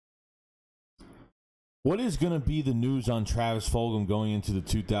What is going to be the news on Travis Fulgham going into the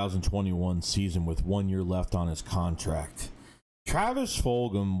 2021 season with 1 year left on his contract? Travis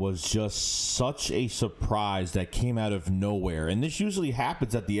Fulgham was just such a surprise that came out of nowhere. And this usually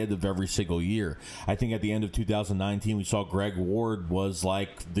happens at the end of every single year. I think at the end of 2019, we saw Greg Ward was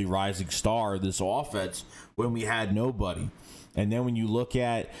like the rising star of this offense when we had nobody. And then when you look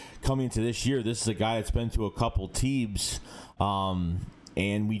at coming into this year, this is a guy that's been to a couple teams,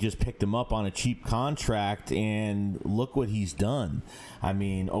 and we just picked him up on a cheap contract, and look what he's done. I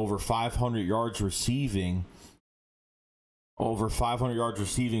mean, over 500 yards receiving,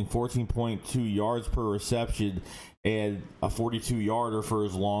 14.2 yards per reception, and a 42-yarder for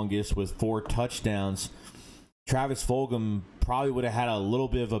his longest with 4 touchdowns. Travis Fulgham probably would have had a little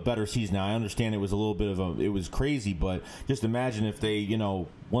bit of a better season. Now, I understand it was a little bit of it was crazy, but just imagine if they,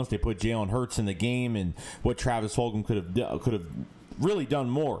 once they put Jalen Hurts in the game and what Travis Fulgham could have really done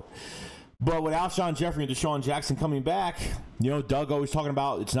more. But with Alshon Jeffrey and Deshaun Jackson coming back, Doug always talking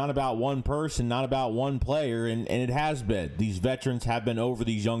about it's not about one person, not about one player, and it has been. These veterans have been over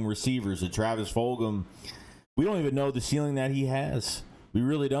these young receivers. And Travis Fulgham, we don't even know the ceiling that he has. We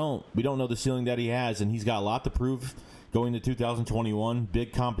really don't. We don't know the ceiling that he has, and he's got a lot to prove going to 2021.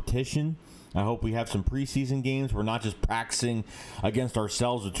 Big competition. I hope we have some preseason games. We're not just practicing against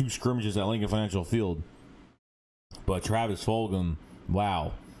ourselves with 2 scrimmages at Lincoln Financial Field. But Travis Fulgham,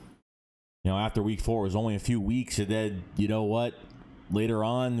 wow. After week 4, it was only a few weeks, and then, you know what? Later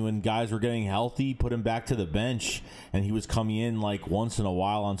on, when guys were getting healthy, put him back to the bench, and he was coming in like once in a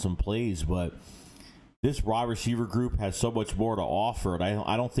while on some plays. But this wide receiver group has so much more to offer, and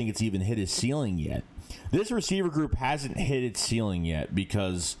I don't think it's even hit his ceiling yet. This receiver group hasn't hit its ceiling yet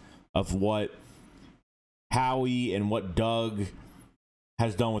because of what Howie and what Doug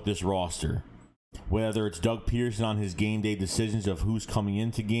has done with this roster. Whether it's Doug Peterson on his game day decisions of who's coming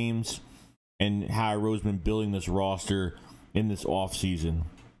into games, and Howie Roseman building this roster in this offseason.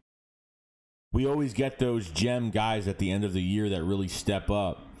 We always get those gem guys at the end of the year that really step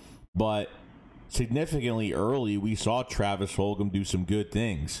up. But significantly early, we saw Travis Fulgham do some good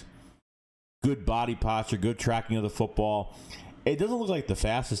things. Good body posture, good tracking of the football. It doesn't look like the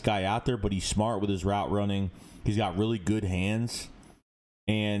fastest guy out there, but he's smart with his route running. He's got really good hands.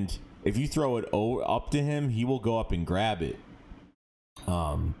 And if you throw it up to him, he will go up and grab it.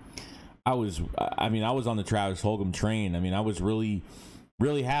 I was on the Travis Fulgham train. I was really,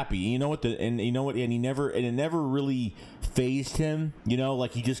 really happy. And it never really fazed him.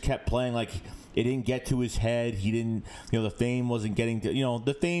 Like he just kept playing. Like it didn't get to his head. He didn't. The fame wasn't getting to.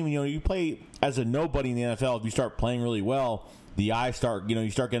 The fame. You play as a nobody in the NFL. If you start playing really well, the eyes start.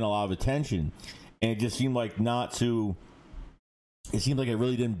 You start getting a lot of attention, and it just seemed like not to. It seemed like it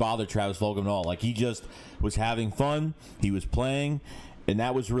really didn't bother Travis Fulgham at all. Like he just was having fun. He was playing. And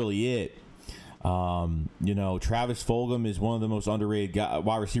that was really it. Travis Fulgham is one of the most underrated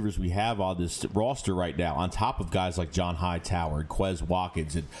wide receivers we have on this roster right now, on top of guys like John Hightower and Quez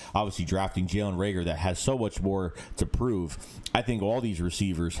Watkins, and obviously drafting Jalen Reagor that has so much more to prove. I think all these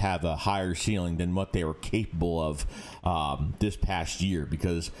receivers have a higher ceiling than what they were capable of this past year,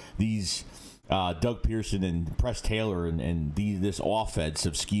 because these Doug Pearson and Press Taylor and this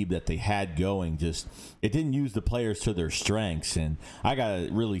offensive scheme that they had going, it didn't use the players to their strengths. And I gotta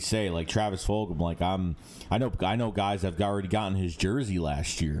really say, like Travis Fulgham, like I know guys have already gotten his jersey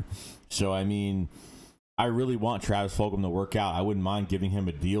last year. So I really want Travis Fulgham to work out. I wouldn't mind giving him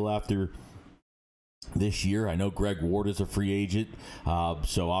a deal after this year. I know Greg Ward is a free agent,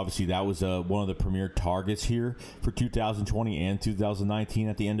 so obviously that was one of the premier targets here for 2020 and 2019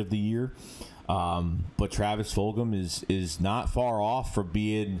 at the end of the year. But Travis Fulgham is not far off from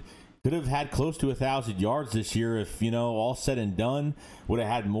being, could have had close to 1,000 yards this year if, all said and done. Would have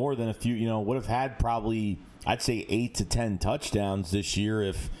had more than a few, would have had probably, I'd say 8 to 10 touchdowns this year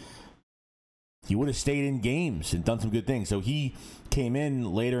if he would have stayed in games and done some good things. So he came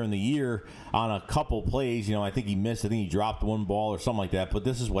in later in the year on a couple plays. I think he missed. I think he dropped one ball or something like that. But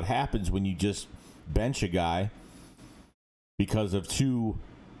this is what happens when you just bench a guy because of 2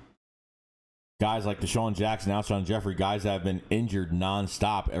 guys like Deshaun Jackson, Alshon Jeffrey, guys that have been injured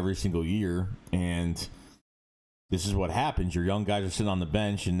nonstop every single year. And this is what happens. Your young guys are sitting on the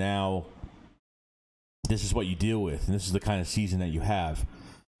bench, and now this is what you deal with. And this is the kind of season that you have.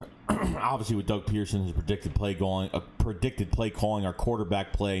 Obviously, with Doug Pearson, his predicted play calling, our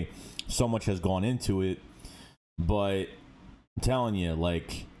quarterback play, so much has gone into it. But I'm telling you,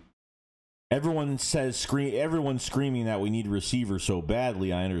 like, everyone's screaming that we need receivers so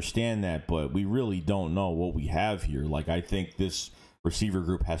badly. I understand that, but we really don't know what we have here. Like, I think this receiver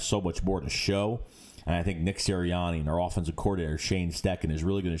group has so much more to show. And I think Nick Sirianni and our offensive coordinator, Shane Steichen, is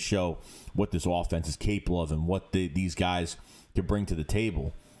really going to show what this offense is capable of and what these guys can bring to the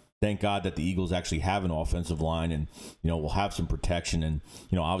table. Thank God that the Eagles actually have an offensive line, and we'll have some protection. And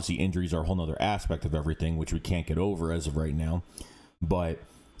obviously injuries are a whole other aspect of everything, which we can't get over as of right now. But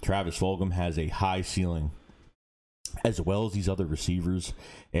Travis Fulgham has a high ceiling, as well as these other receivers,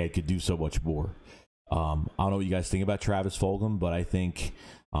 and could do so much more. I don't know what you guys think about Travis Fulgham, but I think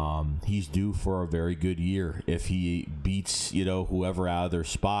he's due for a very good year if he beats whoever out of their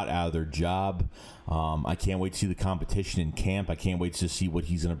spot, out of their job. I can't wait to see the competition in camp. I can't wait to see what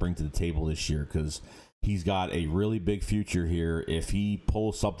he's going to bring to the table this year, because he's got a really big future here if he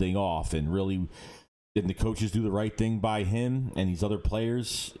pulls something off and the coaches do the right thing by him and these other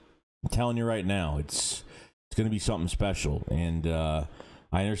players. I'm telling you right now, it's going to be something special. And I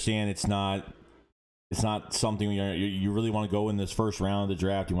understand it's not something you really want to go in this first round of the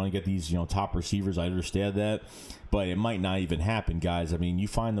draft. You want to get these top receivers. I understand that, but it might not even happen, guys. I mean, you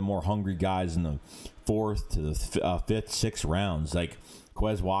find the more hungry guys in the 4th to the 5th, 6th rounds, like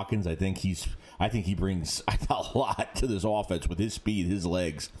Quez Watkins. I think he brings a lot to this offense with his speed, his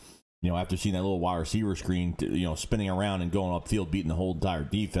legs. After seeing that little wide receiver screen, spinning around and going upfield, beating the whole entire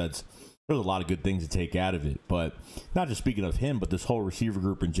defense. There's a lot of good things to take out of it, but not just speaking of him, but this whole receiver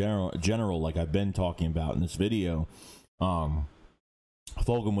group in general, like I've been talking about in this video.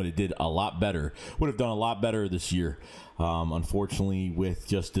 Fulgham would have done a lot better this year. Unfortunately, with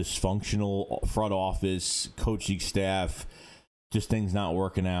just dysfunctional front office, coaching staff, just things not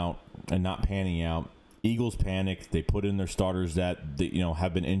working out and not panning out. Eagles panicked. They put in their starters that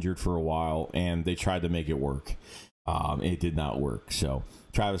have been injured for a while, and they tried to make it work. It did not work. So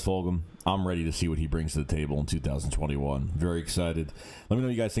Travis Fulgham, I'm ready to see what he brings to the table in 2021. Very excited. Let me know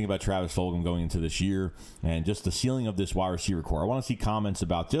what you guys think about Travis Fulgham going into this year and just the ceiling of this wide receiver core. I want to see comments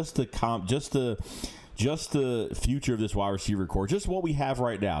about just the future of this wide receiver core, just what we have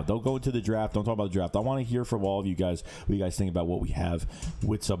right now. Don't go into the draft. Don't talk about the draft. I want to hear from all of you guys what you guys think about what we have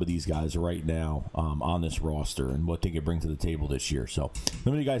with some of these guys right now on this roster and what they can bring to the table this year. So let me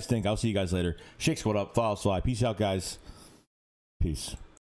know what you guys think. I'll see you guys later. Shakes, what up? Follow Sly. Peace out, guys. Peace.